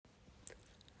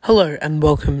Hello and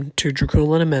welcome to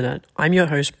Dracul in a Minute. I'm your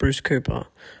host, Bruce Cooper.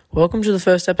 Welcome to the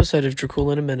first episode of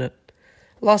Dracul in a Minute.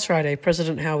 Last Friday,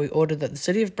 President Howie ordered that the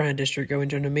city of Brand District go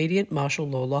into an immediate martial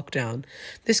law lockdown.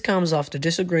 This comes after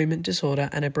disagreement, disorder,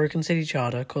 and a broken city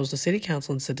charter caused the city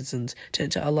council and citizens to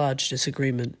enter a large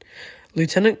disagreement.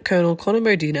 Lieutenant Colonel Connor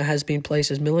Modena has been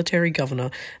placed as military governor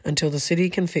until the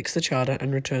city can fix the charter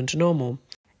and return to normal.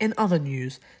 In other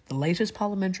news, the latest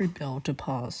parliamentary bill to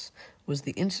pass was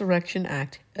the Insurrection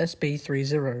Act SB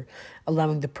 30,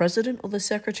 allowing the President or the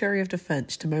Secretary of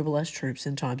Defense to mobilize troops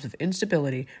in times of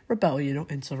instability, rebellion, or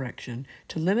insurrection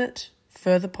to limit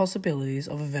further possibilities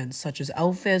of events such as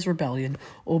Al Fair's rebellion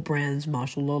or Brand's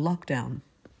martial law lockdown.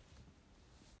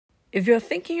 If you're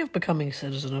thinking of becoming a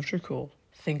citizen of Dracul,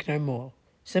 think no more.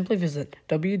 Simply visit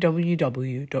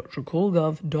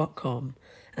www.draculgov.com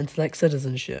and select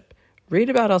citizenship. Read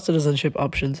about our citizenship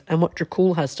options and what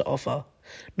Dracul has to offer.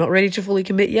 Not ready to fully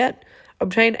commit yet?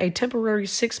 Obtain a temporary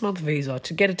 6-month visa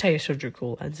to get a taste of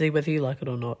Dracul and see whether you like it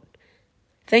or not.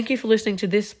 Thank you for listening to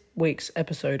this week's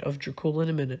episode of Dracul in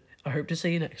a Minute. I hope to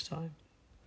see you next time.